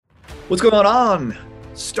What's going on?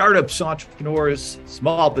 Startups, entrepreneurs,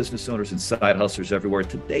 small business owners, and side hustlers everywhere.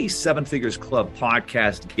 Today's Seven Figures Club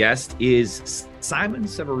podcast guest is Simon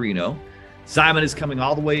Severino. Simon is coming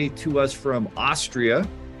all the way to us from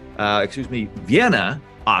Vienna,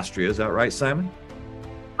 Austria. Is that right, Simon?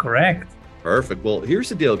 Correct. Perfect. Well, here's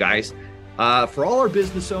the deal, guys. For all our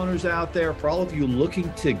business owners out there, for all of you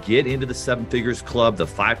looking to get into the Seven Figures Club, the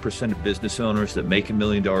 5% of business owners that make $1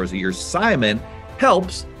 million a year, Simon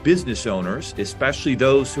helps business owners, especially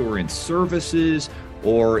those who are in services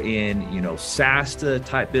or in, SaaS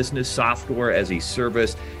type business, software as a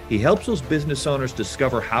service. He helps those business owners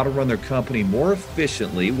discover how to run their company more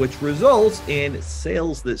efficiently, which results in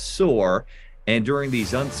sales that soar. And during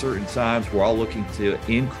these uncertain times, we're all looking to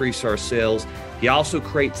increase our sales. He also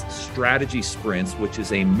creates strategy sprints, which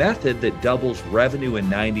is a method that doubles revenue in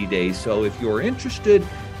 90 days. So if you're interested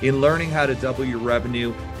in learning how to double your revenue,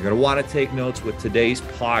 you're going to want to take notes with today's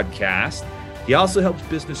podcast. He also helps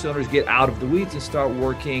business owners get out of the weeds and start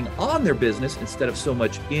working on their business instead of so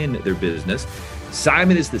much in their business.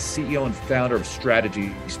 Simon is the CEO and founder of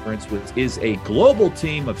Strategy Sprints, which is a global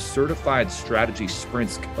team of certified strategy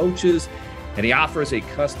sprints coaches. And he offers a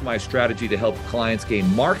customized strategy to help clients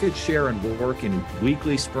gain market share and work in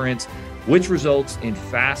weekly sprints, which results in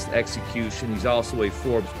fast execution. He's also a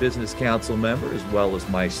Forbes Business Council member, as well as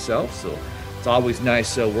myself. So it's always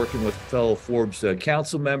nice working with a fellow Forbes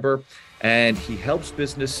Council member. And he helps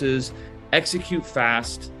businesses execute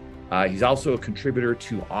fast. He's also a contributor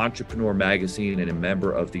to Entrepreneur Magazine and a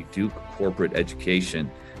member of the Duke Corporate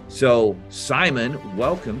Education. So Simon,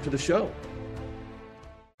 welcome to the show.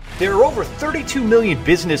 There are over 32 million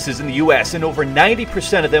businesses in the U.S., and over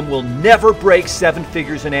 90% of them will never break seven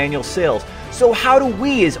figures in annual sales. So how do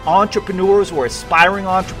we as entrepreneurs or aspiring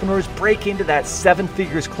entrepreneurs break into that seven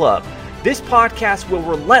figures club? This podcast will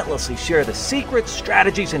relentlessly share the secrets,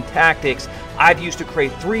 strategies, and tactics I've used to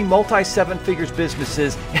create 3 multi-seven figures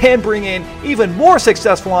businesses and bring in even more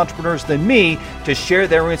successful entrepreneurs than me to share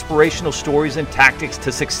their inspirational stories and tactics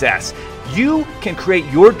to success. You can create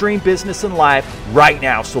your dream business and life right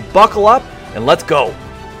now. So buckle up and let's go.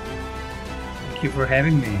 Thank you for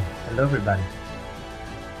having me. Hello, everybody.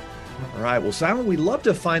 All right. Well, Simon, we'd love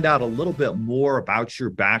to find out a little bit more about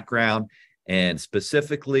your background and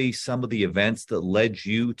specifically some of the events that led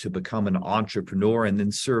you to become an entrepreneur and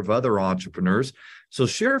then serve other entrepreneurs. So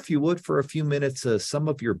share, if you would, for a few minutes, some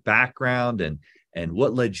of your background and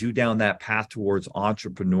what led you down that path towards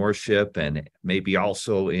entrepreneurship and maybe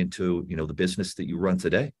also into, the business that you run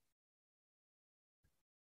today.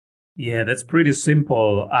 Yeah, that's pretty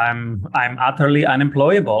simple. I'm utterly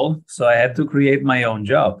unemployable, so I had to create my own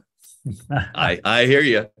job. I hear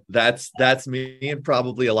you. That's me and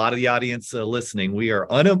probably a lot of the audience listening. We are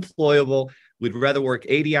unemployable. We'd rather work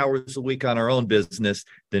 80 hours a week on our own business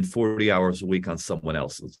than 40 hours a week on someone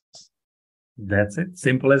else's. That's it.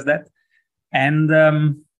 Simple as that. And,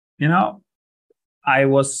 I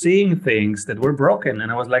was seeing things that were broken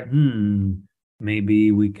and I was like,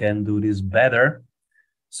 maybe we can do this better.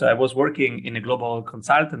 So I was working in a global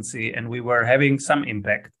consultancy and we were having some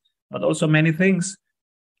impact, but also many things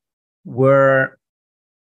were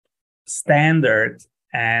standard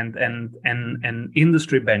and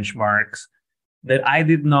industry benchmarks that I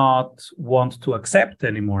did not want to accept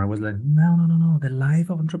anymore. I was like, no. The life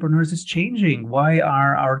of entrepreneurs is changing. Why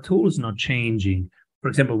are our tools not changing? For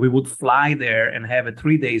example, we would fly there and have a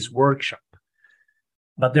 3 days workshop,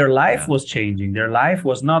 but their life was changing. Their life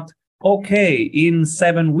was not, okay, in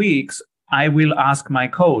 7 weeks, I will ask my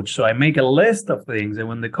coach. So I make a list of things. And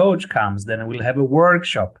when the coach comes, then I will have a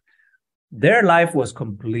workshop. Their life was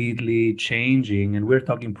completely changing. And we're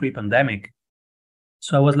talking pre-pandemic.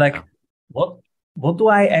 So I was like, what do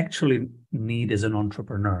I actually need as an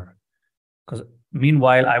entrepreneur? Because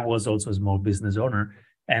meanwhile, I was also a small business owner.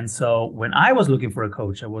 And so when I was looking for a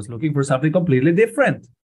coach, I was looking for something completely different.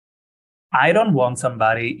 I don't want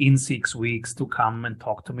somebody in 6 weeks to come and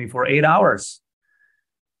talk to me for 8 hours.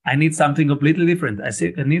 I need something completely different. I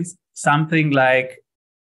need something like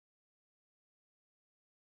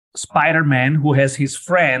Spider-Man who has his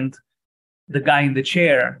friend, the guy in the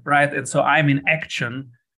chair, right? And so I'm in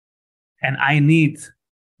action and I need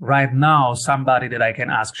right now somebody that I can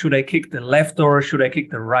ask, should I kick the left door? Should I kick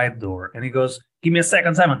the right door? And he goes, give me a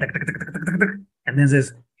second, Simon. And then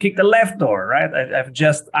says, kick the left door, right? I've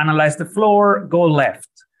just analyzed the floor, go left.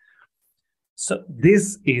 So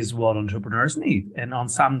this is what entrepreneurs need. And on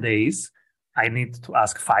some days, I need to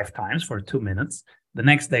ask 5 times for 2 minutes. The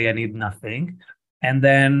next day, I need nothing. And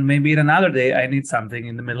then maybe another day, I need something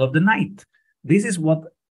in the middle of the night. This is what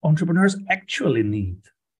entrepreneurs actually need.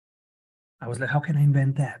 I was like, how can I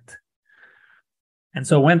invent that? And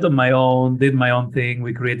so I went on my own, did my own thing.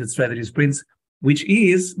 We created Strategy Sprints, which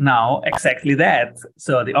is now exactly that.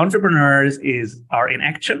 So the entrepreneurs are in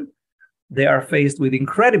action. They are faced with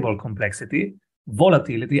incredible complexity,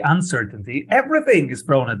 volatility, uncertainty. Everything is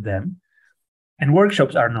thrown at them. And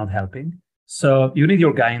workshops are not helping. So you need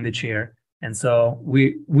your guy in the chair. And so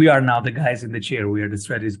we are now the guys in the chair. We are the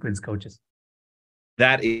Strategy Sprints coaches.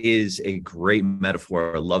 That is a great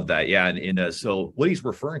metaphor. I love that. Yeah. And so what he's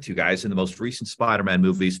referring to, guys, in the most recent Spider-Man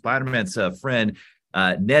movie, Spider-Man's friend,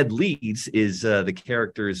 Ned Leeds, is the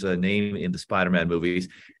character's name in the Spider-Man movies.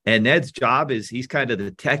 And Ned's job is he's kind of the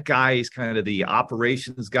tech guy. He's kind of the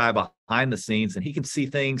operations guy behind the scenes, and he can see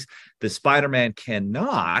things that Spider-Man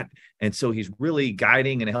cannot. And so he's really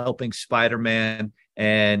guiding and helping Spider-Man.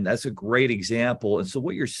 And that's a great example. And so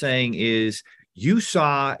what you're saying is, you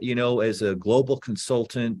saw, as a global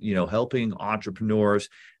consultant, helping entrepreneurs,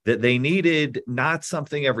 that they needed not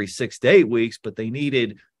something every 6 to 8 weeks, but they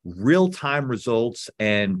needed real-time results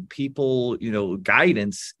and people,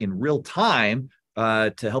 guidance in real time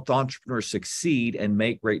to help the entrepreneurs succeed and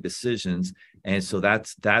make great decisions. And so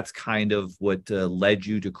that's kind of what led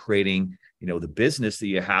you to creating, the business that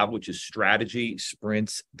you have, which is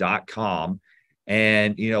strategysprints.com.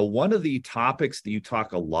 And, one of the topics that you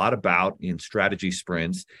talk a lot about in Strategy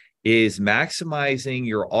Sprints is maximizing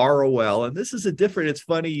your ROL. And this is it's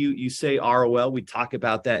funny you say ROL. We talk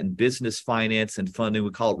about that in business finance and funding. We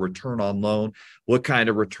call it return on loan. What kind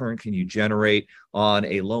of return can you generate on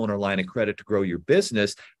a loan or line of credit to grow your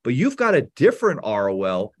business? But you've got a different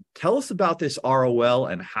ROL. Tell us about this ROL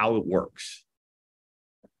and how it works.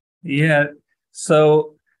 Yeah.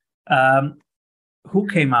 So, who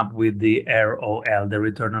came up with the ROL, the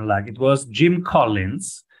return on luck? It was Jim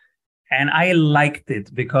Collins. And I liked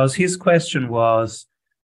it because his question was,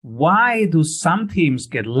 why do some teams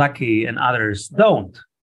get lucky and others don't?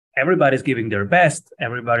 Everybody's giving their best.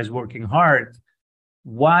 Everybody's working hard.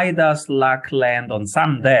 Why does luck land on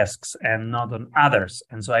some desks and not on others?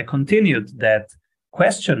 And so I continued that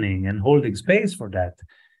questioning and holding space for that.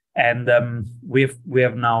 And we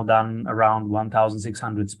have now done around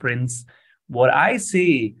 1,600 sprints. What I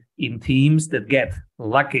see in teams that get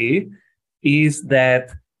lucky is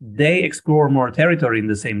that they explore more territory in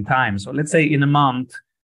the same time. So let's say in a month,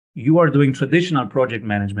 you are doing traditional project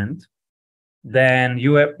management, then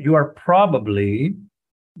you are probably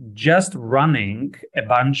just running a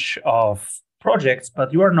bunch of projects,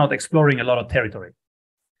 but you are not exploring a lot of territory.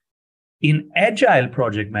 In agile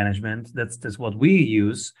project management, that's what we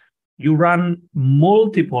use, you run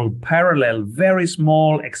multiple parallel, very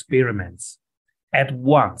small experiments at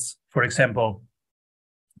once. For example,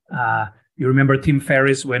 you remember Tim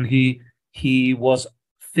Ferriss when he was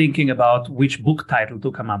thinking about which book title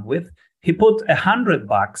to come up with? He put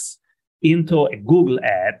 $100 into a Google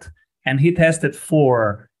ad and he tested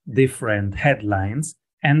 4 different headlines.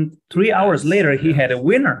 And 3 hours later, he had a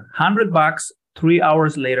winner. $100, 3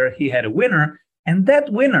 hours later, he had a winner. And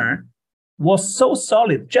that winner was so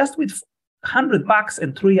solid, just with $100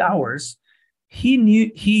 and 3 hours, he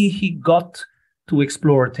knew he got to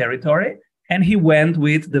explore territory. And he went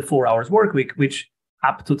with the 4 hours work week, which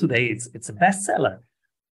up to today, it's a bestseller.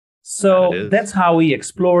 So that's how he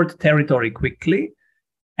explored territory quickly.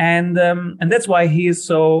 And that's why he's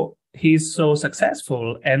so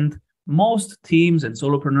successful. And most teams and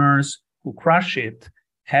solopreneurs who crush it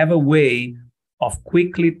have a way of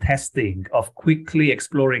quickly testing, of quickly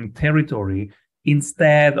exploring territory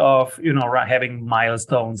instead of, having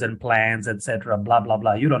milestones and plans, etc., blah, blah,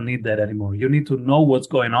 blah. You don't need that anymore. You need to know what's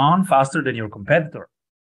going on faster than your competitor.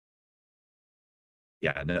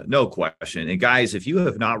 Yeah, no question. And guys, if you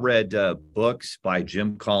have not read books by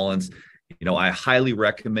Jim Collins, I highly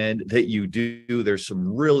recommend that you do. There's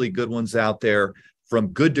some really good ones out there. From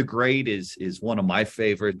Good to Great is one of my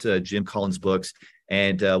favorite Jim Collins books.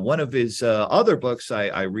 And one of his other books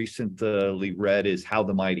I recently read is How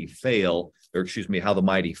the Mighty Fall,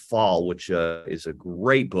 which is a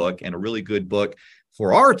great book and a really good book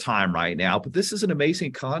for our time right now. But this is an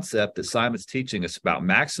amazing concept that Simon's teaching us about.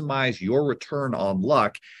 Maximize your return on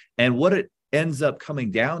luck. And what it ends up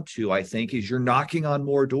coming down to, I think, is you're knocking on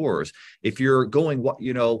more doors. If you're going,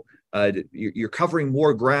 you're covering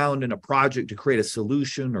more ground in a project to create a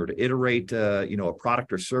solution or to iterate, a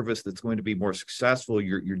product or service that's going to be more successful.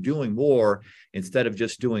 You're doing more instead of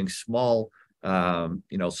just doing small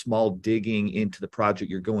digging into the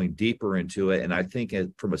project. You're going deeper into it. And I think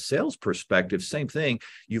from a sales perspective, same thing.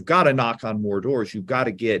 You've got to knock on more doors. You've got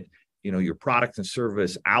to get, your product and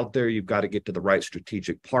service out there. You've got to get to the right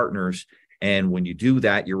strategic partners. And when you do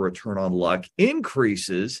that, your return on luck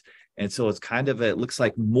increases. And so it's kind of, it looks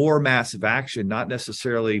like more massive action, not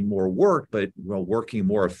necessarily more work, but working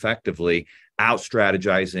more effectively, out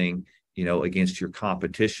strategizing, against your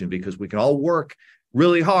competition, because we can all work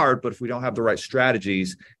really hard, but if we don't have the right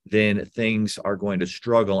strategies, then things are going to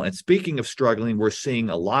struggle. And speaking of struggling, we're seeing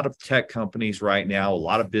a lot of tech companies right now, a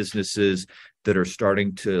lot of businesses that are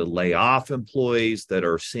starting to lay off employees, that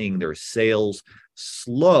are seeing their sales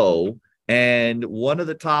slow. And one of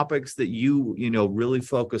the topics that you really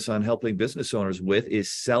focus on helping business owners with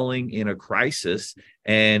is selling in a crisis.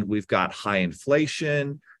 And we've got high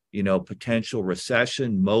inflation, potential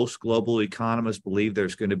recession. Most global economists believe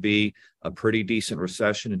there's going to be a pretty decent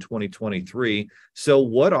recession in 2023. So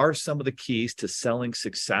what are some of the keys to selling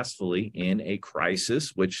successfully in a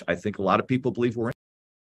crisis, which I think a lot of people believe we're in?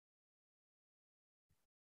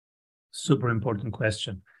 Super important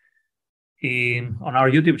question. On our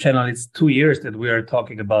YouTube channel, it's 2 years that we are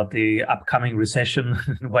talking about the upcoming recession,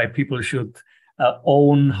 why people should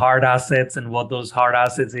own hard assets and what those hard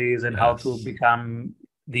assets is, and how to become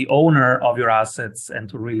the owner of your assets and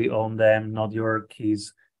to really own them, not your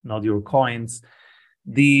keys, not your coins.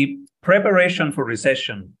 The preparation for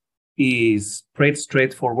recession is pretty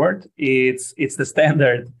straightforward. It's the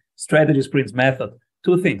standard strategy sprints method.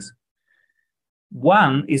 2 things.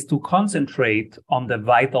 One is to concentrate on the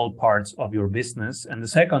vital parts of your business, and the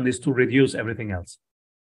second is to reduce everything else.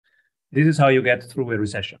 This is how you get through a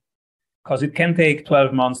recession, because it can take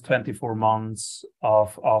 12 months, 24 months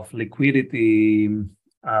of liquidity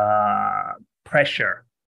pressure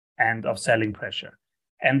and of selling pressure.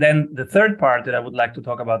 And then the third part that I would like to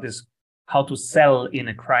talk about is how to sell in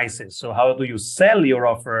a crisis. So how do you sell your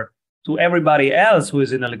offer to everybody else who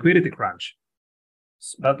is in a liquidity crunch?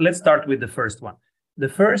 But let's start with the first one. The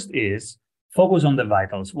first is focus on the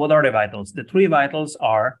vitals. What are the vitals? The 3 vitals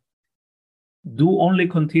are: do only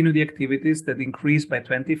continue the activities that increase by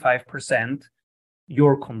 25%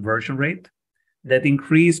 your conversion rate, that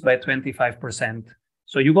increase by 25%.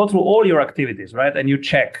 So you go through all your activities, right? And you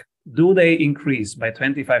check, do they increase by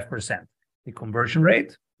 25% the conversion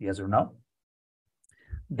rate? Yes or no?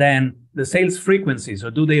 Then the sales frequency. So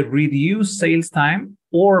do they reduce sales time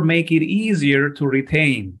or make it easier to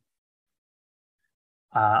retain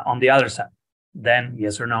on the other side? Then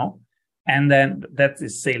yes or no? And then that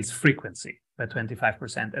is sales frequency by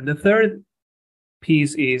 25%. And the third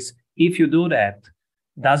piece is, if you do that,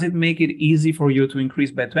 does it make it easy for you to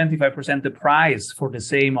increase by 25% the price for the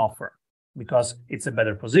same offer? Because it's a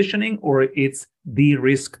better positioning or it's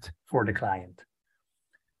de-risked for the client.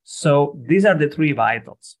 So these are the 3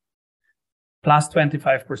 vitals: plus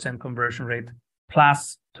 25% conversion rate,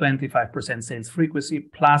 plus 25% sales frequency,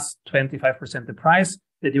 plus 25% the price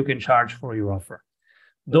that you can charge for your offer.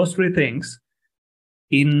 Those 3 things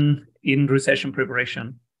in recession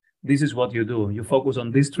preparation, this is what you do. You focus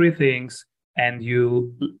on these 3 things, and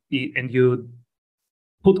you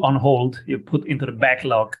put on hold, you put into the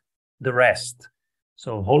backlog the rest.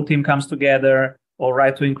 So whole team comes together. All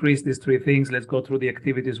right, to increase these 3 things, let's go through the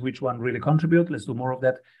activities. Which one really contribute? Let's do more of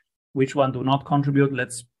that. Which one do not contribute?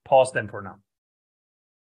 Let's pause them for now.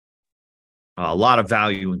 A lot of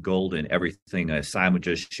value and gold in everything Simon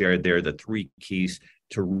just shared there. The 3 keys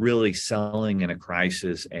to really selling in a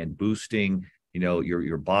crisis and boosting,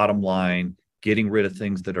 your bottom line, getting rid of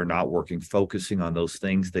things that are not working, focusing on those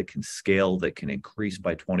things that can scale, that can increase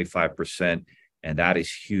by 25%. And that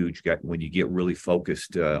is huge when you get really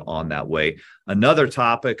focused on that way. Another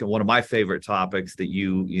topic, and one of my favorite topics that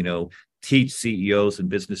you teach CEOs and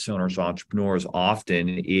business owners, entrepreneurs often,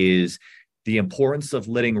 is the importance of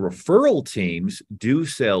letting referral teams do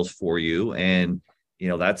sales for you. And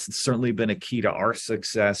that's certainly been a key to our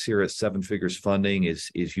success here at Seven Figures Funding, is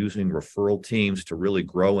using referral teams to really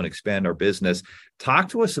grow and expand our business. Talk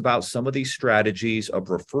to us about some of these strategies of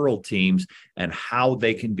referral teams and how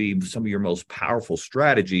they can be some of your most powerful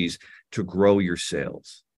strategies to grow your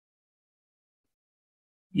sales.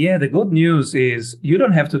 Yeah, the good news is you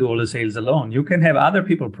don't have to do all the sales alone. You can have other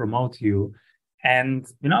people promote you. And,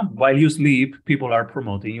 while you sleep, people are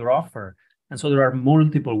promoting your offer. And so there are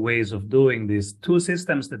multiple ways of doing this. 2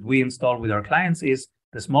 systems that we install with our clients is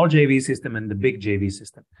the small JV system and the big JV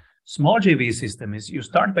system. Small JV system is you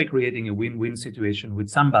start by creating a win-win situation with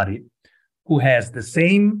somebody who has the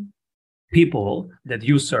same people that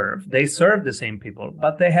you serve. They serve the same people,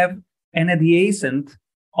 but they have an adjacent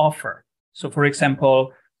offer. So for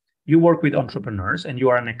example, you work with entrepreneurs and you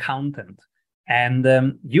are an accountant, and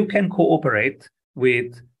you can cooperate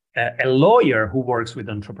with a lawyer who works with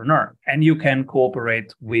entrepreneur, and you can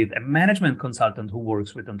cooperate with a management consultant who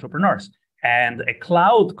works with entrepreneurs, and a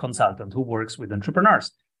cloud consultant who works with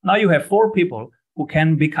entrepreneurs. Now you have 4 people who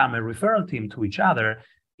can become a referral team to each other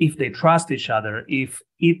if they trust each other, if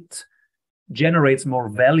it generates more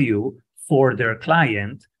value for their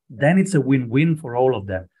client, then it's a win-win for all of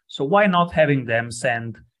them. So why not having them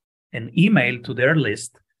send an email to their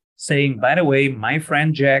list saying, by the way, my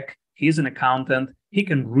friend Jack, he's an accountant. He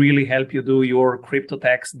can really help you do your crypto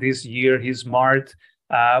tax this year. He's smart.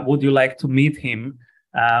 Would you like to meet him?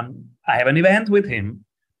 I have an event with him.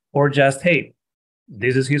 Or just, hey,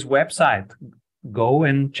 this is his website. Go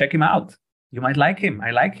and check him out. You might like him.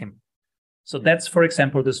 I like him. So that's, for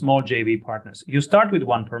example, the small JV partners. You start with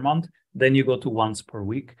one per month, then you go to once per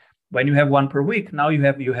week. When you have one per week, now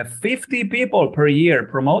you have 50 people per year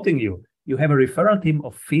promoting you. You have a referral team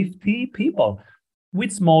of 50 people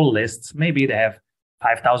with small lists. Maybe they have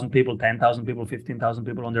 5,000 people, 10,000 people, 15,000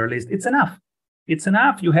 people on their list. It's enough. It's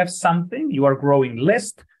enough. You have something. You are growing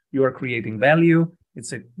list. You are creating value.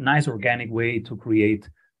 It's a nice organic way to create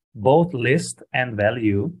both list and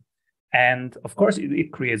value. And of course,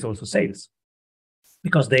 it creates also sales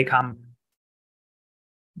because they come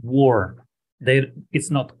warm.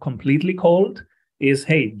 It's not completely cold. It's,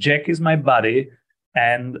 hey, Jack is my buddy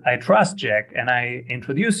and I trust Jack and I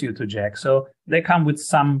introduce you to Jack. So they come with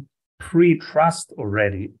some pre-trust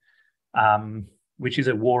already, which is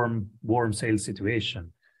a warm sales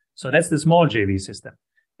situation. So that's the small JV system.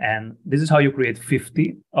 And this is how you create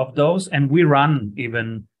 50 of those. And we run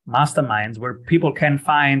even masterminds where people can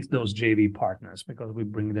find those JV partners because we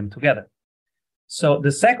bring them together. So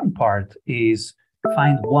the second part is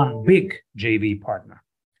find one big JV partner,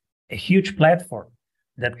 a huge platform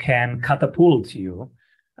that can catapult you.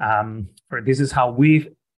 This is how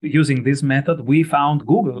using this method, we found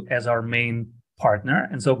Google as our main partner.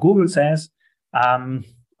 And so Google says,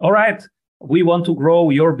 all right, we want to grow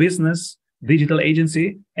your business digital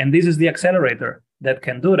agency. And this is the accelerator that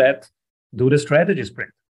can do that. Do the strategy sprint.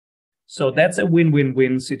 So that's a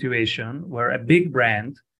win-win-win situation where a big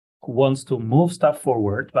brand who wants to move stuff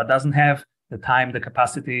forward, but doesn't have the time, the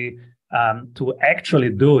capacity to actually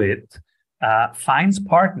do it, finds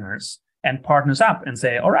partners and partners up and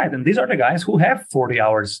say, all right, and these are the guys who have 40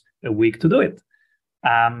 hours a week to do it.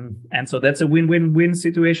 And so that's a win-win-win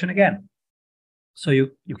situation again. So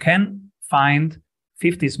you can find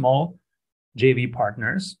 50 small JV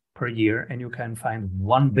partners per year, and you can find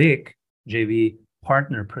one big JV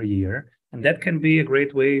partner per year. And that can be a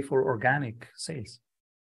great way for organic sales.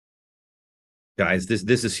 Guys,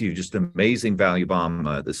 this is huge. Just an amazing value bomb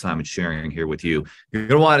that Simon's sharing here with you. You're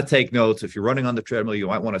going to want to take notes. If you're running on the treadmill, you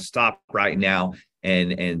might want to stop right now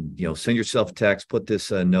and send yourself a text. Put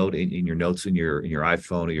this note in your notes in your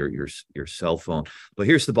iPhone or your cell phone. But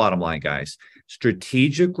here's the bottom line, guys.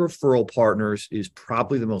 Strategic referral partners is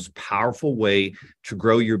probably the most powerful way to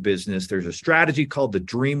grow your business. There's a strategy called the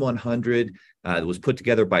Dream 100 that was put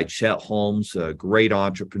together by Chet Holmes, a great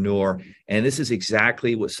entrepreneur. And this is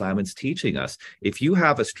exactly what Simon's teaching us. If you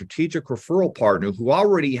have a strategic referral partner who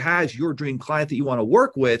already has your dream client that you want to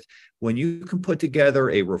work with, when you can put together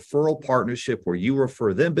a referral partnership where you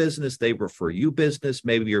refer them business, they refer you business,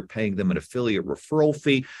 maybe you're paying them an affiliate referral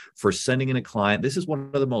fee for sending in a client. This is one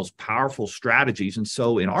of the most powerful strategies. And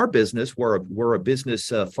so in our business, we're a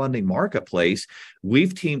business funding marketplace.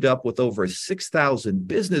 We've teamed up with over 6,000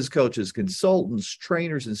 business coaches, consultants,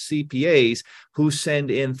 trainers, and CPAs who send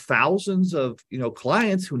in thousands of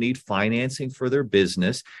clients who need financing for their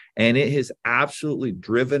business. And it has absolutely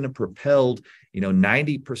driven and propelled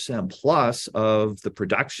 90% plus of the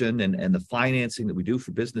production and the financing that we do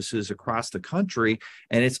for businesses across the country.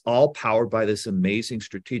 And it's all powered by this amazing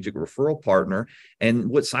strategic referral partner. And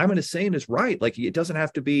what Simon is saying is right. Like, it doesn't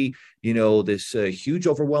have to be, this huge,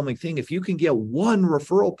 overwhelming thing. If you can get one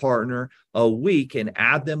referral partner a week and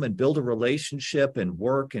add them and build a relationship and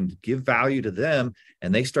work and give value to them,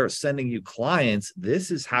 and they start sending you clients, this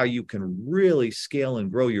is how you can really scale and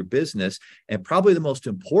grow your business. And probably the most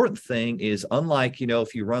important thing is, unlike,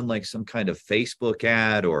 if you run like some kind of Facebook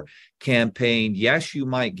ad or campaign, yes, you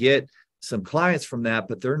might get some clients from that,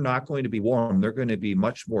 but they're not going to be warm. They're going to be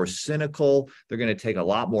much more cynical. They're going to take a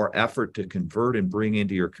lot more effort to convert and bring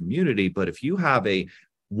into your community. But if you have a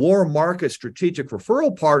warm market strategic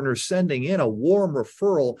referral partner sending in a warm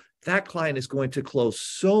referral, that client is going to close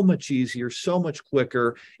so much easier, so much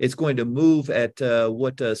quicker. It's going to move at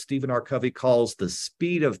what Stephen R. Covey calls the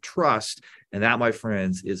speed of trust. And that, my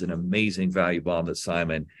friends, is an amazing value bomb that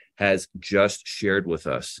Simon has just shared with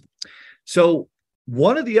us. So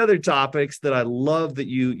one of the other topics that I love that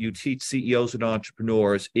you teach CEOs and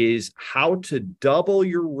entrepreneurs is how to double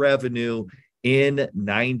your revenue in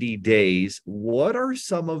 90 days. What are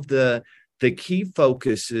some of the key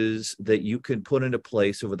focuses that you can put into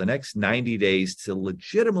place over the next 90 days to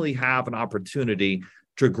legitimately have an opportunity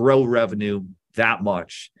to grow revenue that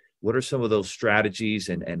much? What are some of those strategies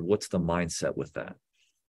and what's the mindset with that?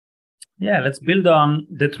 Yeah, let's build on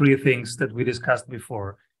the three things that we discussed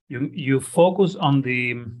before. You focus on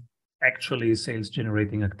the actually sales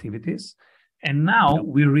generating activities. And now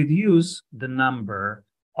we reduce the number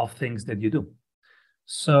of things that you do.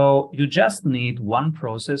 So you just need one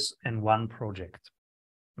process and one project.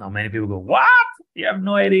 Now, many people go, what? You have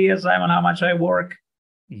no idea, Simon, how much I work.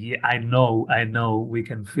 Yeah, I know we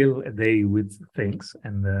can fill a day with things.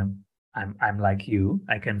 And I'm like you,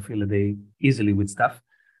 I can fill a day easily with stuff.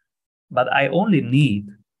 But I only need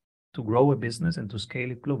to grow a business and to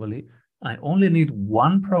scale it globally. I only need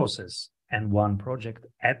one process and one project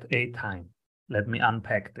at a time. Let me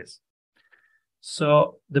unpack this.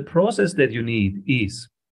 So the process that you need is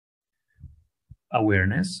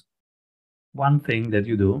awareness. One thing that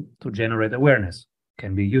you do to generate awareness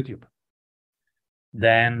can be YouTube.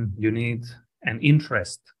 Then you need an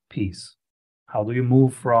interest piece. How do you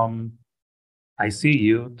move from I see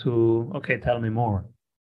you to, okay, tell me more?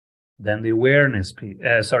 Then the awareness piece,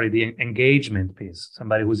 the engagement piece.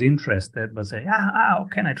 Somebody who's interested but say,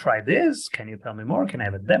 can I try this? Can you tell me more? Can I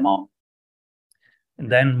have a demo?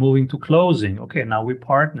 And then moving to closing. Okay, now we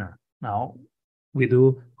partner. Now we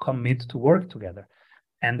do commit to work together.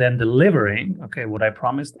 And then delivering. Okay, what I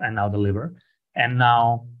promised, I now deliver. And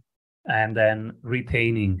then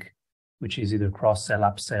retaining, which is either cross-sell,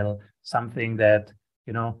 upsell, something that,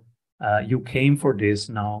 you came for this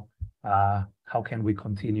now. How can we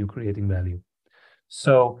continue creating value?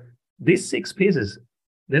 So these 6 pieces,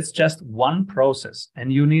 that's just one process.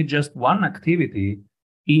 And you need just one activity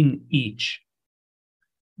in each.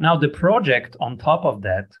 Now, the project on top of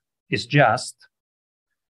that is just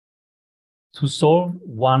to solve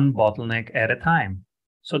one bottleneck at a time.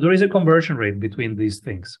 So there is a conversion rate between these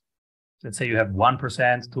things. Let's say you have 1%,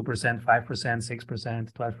 2%, 5%,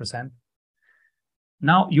 6%, 12%.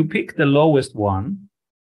 Now you pick the lowest one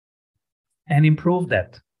and improve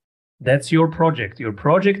that. That's your project. Your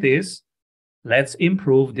project is, let's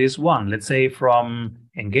improve this one. Let's say from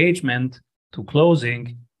engagement to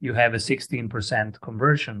closing, you have a 16%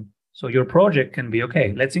 conversion. So your project can be,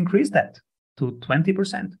 okay, let's increase that to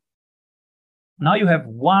 20%. Now you have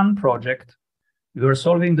one project. You are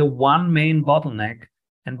solving the one main bottleneck.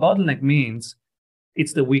 And bottleneck means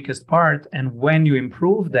it's the weakest part. And when you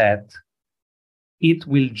improve that, it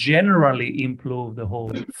will generally improve the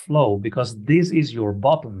whole flow because this is your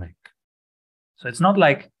bottleneck. So it's not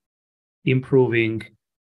like improving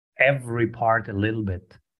every part a little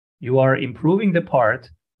bit. You are improving the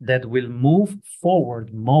part that will move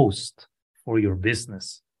forward most for your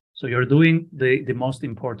business. So you're doing the most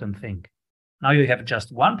important thing. Now you have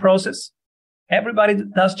just one process. Everybody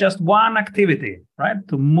does just one activity, right?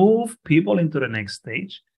 To move people into the next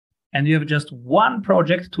stage. And you have just one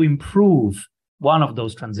project to improve one of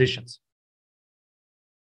those transitions.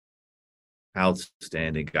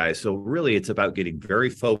 Outstanding, guys. So really, it's about getting very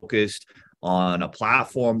focused on a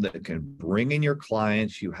platform that can bring in your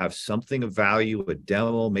clients. You have something of value, a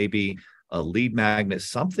demo, maybe a lead magnet,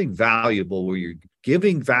 something valuable where you're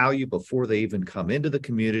giving value before they even come into the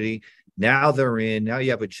community. Now they're in. Now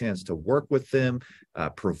you have a chance to work with them,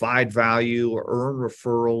 provide value, earn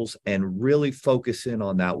referrals, and really focus in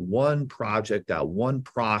on that one project, that one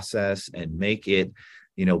process, and make it,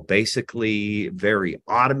 basically very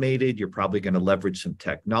automated. You're probably going to leverage some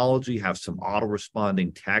technology, have some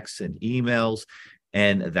auto-responding texts and emails,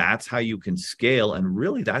 and that's how you can scale. And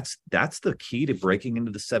really, that's the key to breaking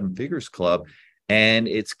into the 7 Figures Club. And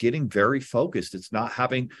it's getting very focused. It's not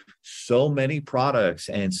having so many products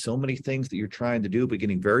and so many things that you're trying to do, but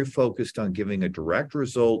getting very focused on giving a direct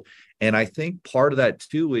result. And I think part of that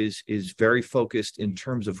too is very focused in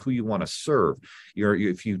terms of who you want to serve.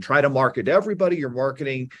 If you try to market to everybody, you're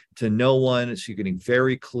marketing to no one. So you're getting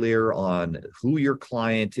very clear on who your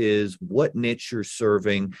client is, what niche you're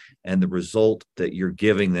serving, and the result that you're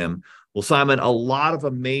giving them. Well, Simon, a lot of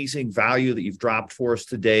amazing value that you've dropped for us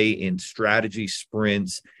today in strategy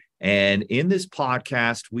sprints. And in this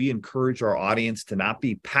podcast, we encourage our audience to not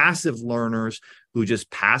be passive learners who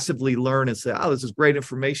just passively learn and say, this is great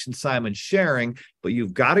information Simon's sharing, but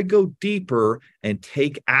you've got to go deeper and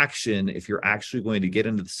take action if you're actually going to get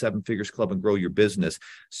into the 7 Figures Club and grow your business.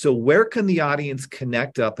 So where can the audience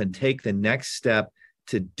connect up and take the next step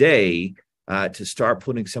today to start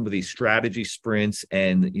putting some of these strategy sprints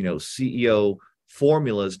and, CEO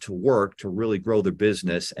formulas to work to really grow their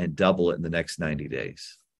business and double it in the next 90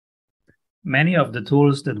 days? Many of the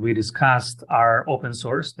tools that we discussed are open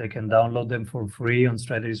source. They can download them for free on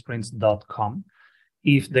strategysprints.com.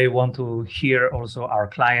 if they want to hear also our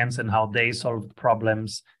clients and how they solved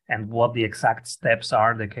problems and what the exact steps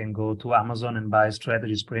are, they can go to Amazon and buy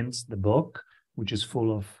Strategy Sprints, the book, which is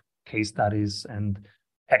full of case studies and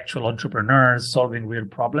actual entrepreneurs solving real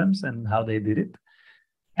problems and how they did it.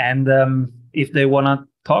 And if they want to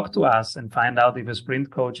talk to us and find out if a sprint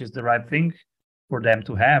coach is the right thing for them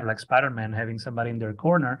to have, like Spider-Man having somebody in their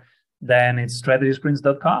corner, then it's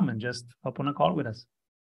strategysprints.com and just hop on a call with us.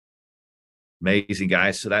 Amazing,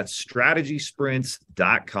 guys. So that's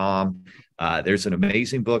strategysprints.com. There's an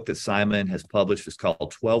amazing book that Simon has published. It's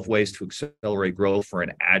called 12 Ways to Accelerate Growth for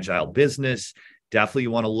an Agile Business. Definitely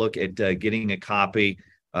you want to look at getting a copy.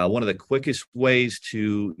 One of the quickest ways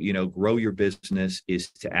to, grow your business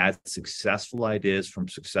is to add successful ideas from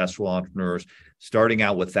successful entrepreneurs, starting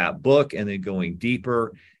out with that book and then going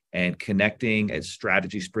deeper. And connecting at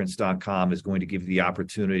strategysprints.com is going to give you the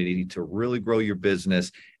opportunity to really grow your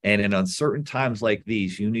business. And in uncertain times like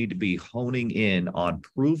these, you need to be honing in on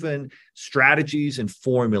proven strategies and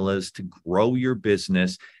formulas to grow your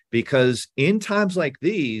business, because in times like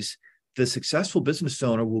these, the successful business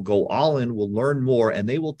owner will go all in, will learn more, and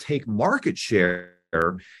they will take market share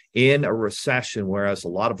in a recession, whereas a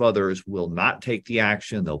lot of others will not take the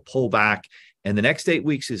action. They'll pull back. And the next 8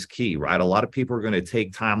 weeks is key, right? A lot of people are going to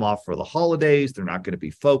take time off for the holidays. They're not going to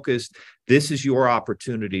be focused. This is your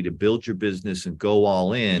opportunity to build your business and go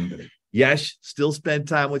all in. Yes, still spend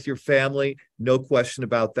time with your family. No question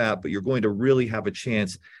about that. But you're going to really have a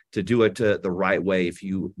chance to do it the right way if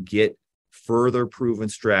you get further proven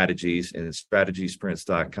strategies, and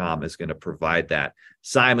strategysprints.com is going to provide that.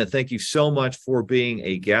 Simon, thank you so much for being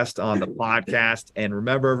a guest on the podcast. And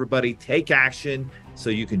remember, everybody, take action so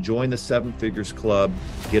you can join the 7 Figures Club,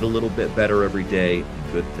 get a little bit better every day,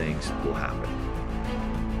 and good things will happen.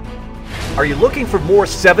 Are you looking for more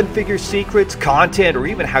 7-figure secrets, content, or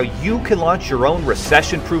even how you can launch your own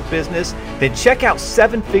recession-proof business? Then check out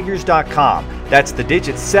 7figures.com. That's the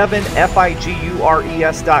digit 7,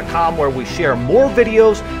 FIGURES.com, where we share more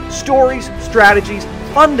videos, stories, strategies,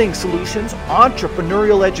 funding solutions,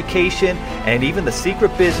 entrepreneurial education, and even the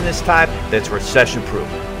secret business type that's recession-proof.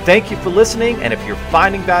 Thank you for listening, and if you're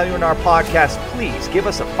finding value in our podcast, please give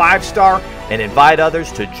us a 5-star and invite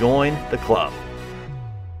others to join the club.